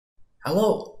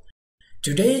Hello,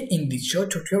 today in this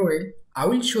short tutorial, I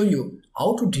will show you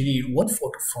how to delete one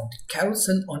photo from the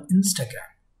carousel on Instagram.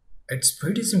 It's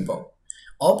pretty simple.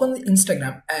 Open the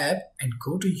Instagram app and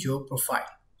go to your profile.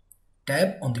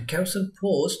 Tap on the carousel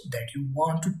post that you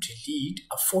want to delete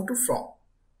a photo from.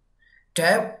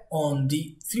 Tap on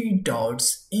the three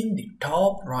dots in the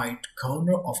top right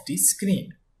corner of the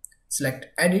screen. Select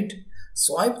Edit.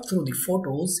 Swipe through the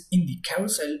photos in the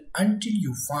carousel until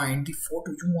you find the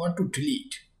photo you want to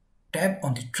delete. Tap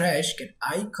on the trash can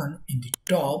icon in the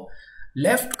top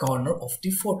left corner of the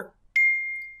photo.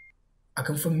 A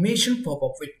confirmation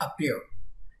pop-up will appear.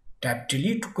 Tap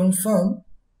Delete to confirm.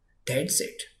 That's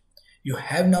it. You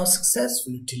have now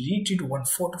successfully deleted one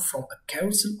photo from a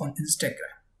carousel on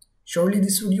Instagram. Surely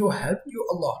this video helped you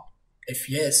a lot. If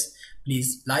yes,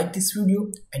 please like this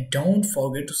video and don't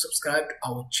forget to subscribe to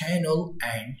our channel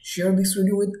and share this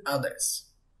video with others.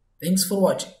 Thanks for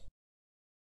watching.